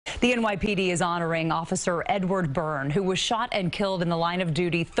The NYPD is honoring Officer Edward Byrne, who was shot and killed in the line of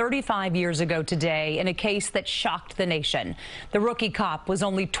duty 35 years ago today in a case that shocked the nation. The rookie cop was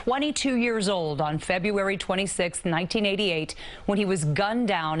only 22 years old on February 26, 1988, when he was gunned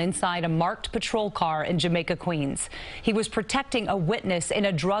down inside a marked patrol car in Jamaica, Queens. He was protecting a witness in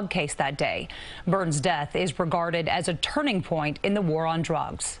a drug case that day. Byrne's death is regarded as a turning point in the war on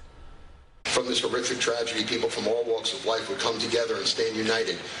drugs. From this horrific tragedy, people from all walks of life would come together and stand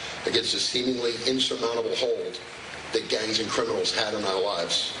united against the seemingly insurmountable hold that gangs and criminals had on our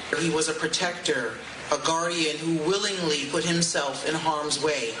lives. He was a protector, a guardian who willingly put himself in harm's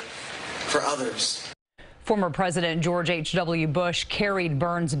way for others. Former President George H.W. Bush carried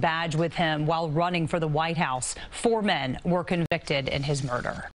Byrne's badge with him while running for the White House. 4 men were convicted in his murder.